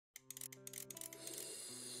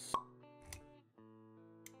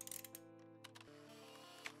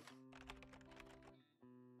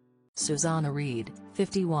Susanna Reid,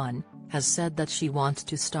 51, has said that she wants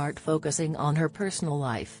to start focusing on her personal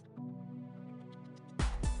life.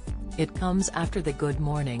 It comes after the Good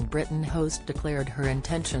Morning Britain host declared her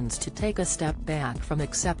intentions to take a step back from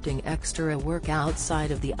accepting extra work outside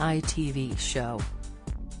of the ITV show.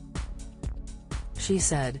 She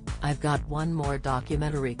said, "I've got one more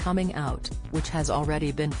documentary coming out, which has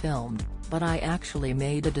already been filmed, but I actually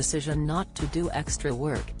made a decision not to do extra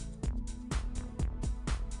work.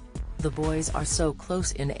 The boys are so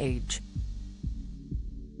close in age.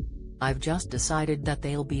 I've just decided that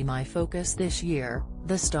they'll be my focus this year,"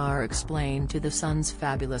 the star explained to The Sun's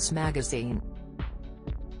Fabulous magazine.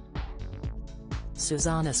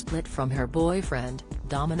 Susanna split from her boyfriend,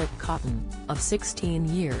 Dominic Cotton, of 16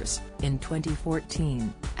 years, in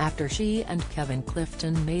 2014, after she and Kevin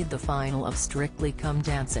Clifton made the final of Strictly Come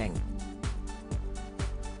Dancing.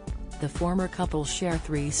 The former couple share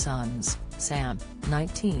 3 sons, Sam,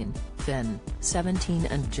 19, Finn, 17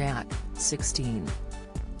 and Jack, 16.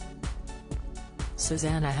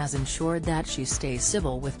 Susanna has ensured that she stays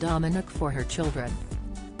civil with Dominic for her children.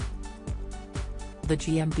 The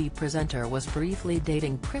GMB presenter was briefly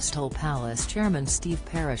dating Crystal Palace chairman Steve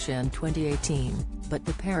Parish in 2018, but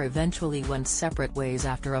the pair eventually went separate ways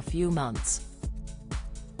after a few months.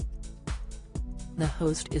 The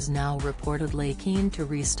host is now reportedly keen to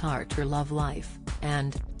restart her love life,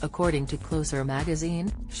 and, according to Closer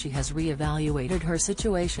magazine, she has re-evaluated her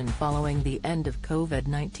situation following the end of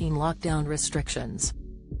COVID-19 lockdown restrictions.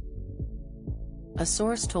 A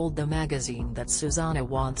source told the magazine that Susanna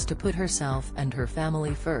wants to put herself and her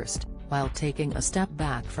family first, while taking a step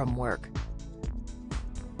back from work.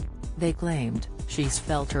 They claimed, "She's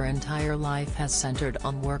felt her entire life has centered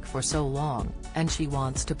on work for so long, and she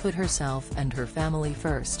wants to put herself and her family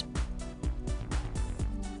first.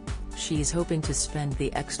 She's hoping to spend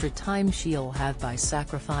the extra time she'll have by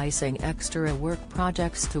sacrificing extra work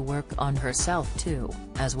projects to work on herself too,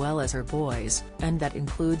 as well as her boys, and that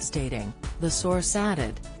includes dating," the source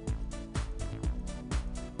added.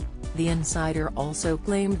 The insider also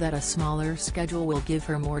claimed that a smaller schedule will give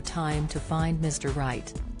her more time to find Mr.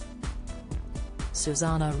 Right.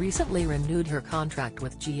 Susanna recently renewed her contract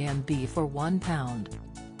with GMB for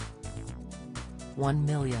 £1.1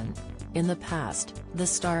 million. In the past, the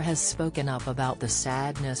star has spoken up about the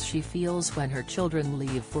sadness she feels when her children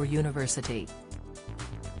leave for university.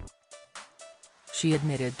 She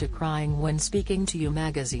admitted to crying when speaking to You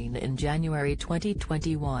magazine in January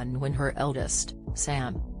 2021 when her eldest,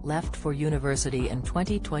 Sam, left for university in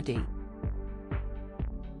 2020.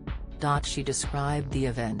 She described the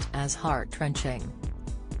event as heart-wrenching.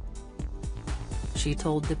 She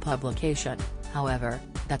told the publication, however,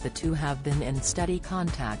 that the two have been in steady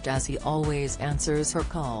contact as he always answers her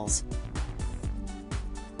calls.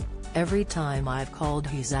 "Every time I've called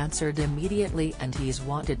he's answered immediately and he's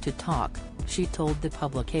wanted to talk," she told the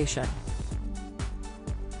publication.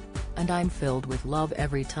 "And I'm filled with love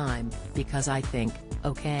every time, because I think,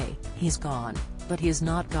 okay, he's gone, but he's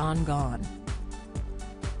not gone.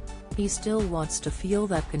 He still wants to feel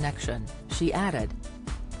that connection," she added.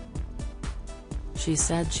 She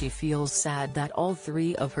said she feels sad that all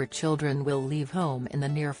 3 of her children will leave home in the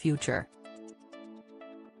near future.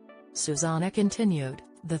 Susanna continued,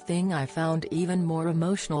 "The thing I found even more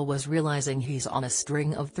emotional was realizing he's on a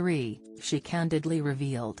string of 3, she candidly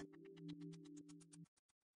revealed.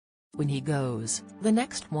 "When he goes, the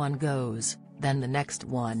next one goes, then the next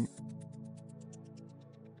one,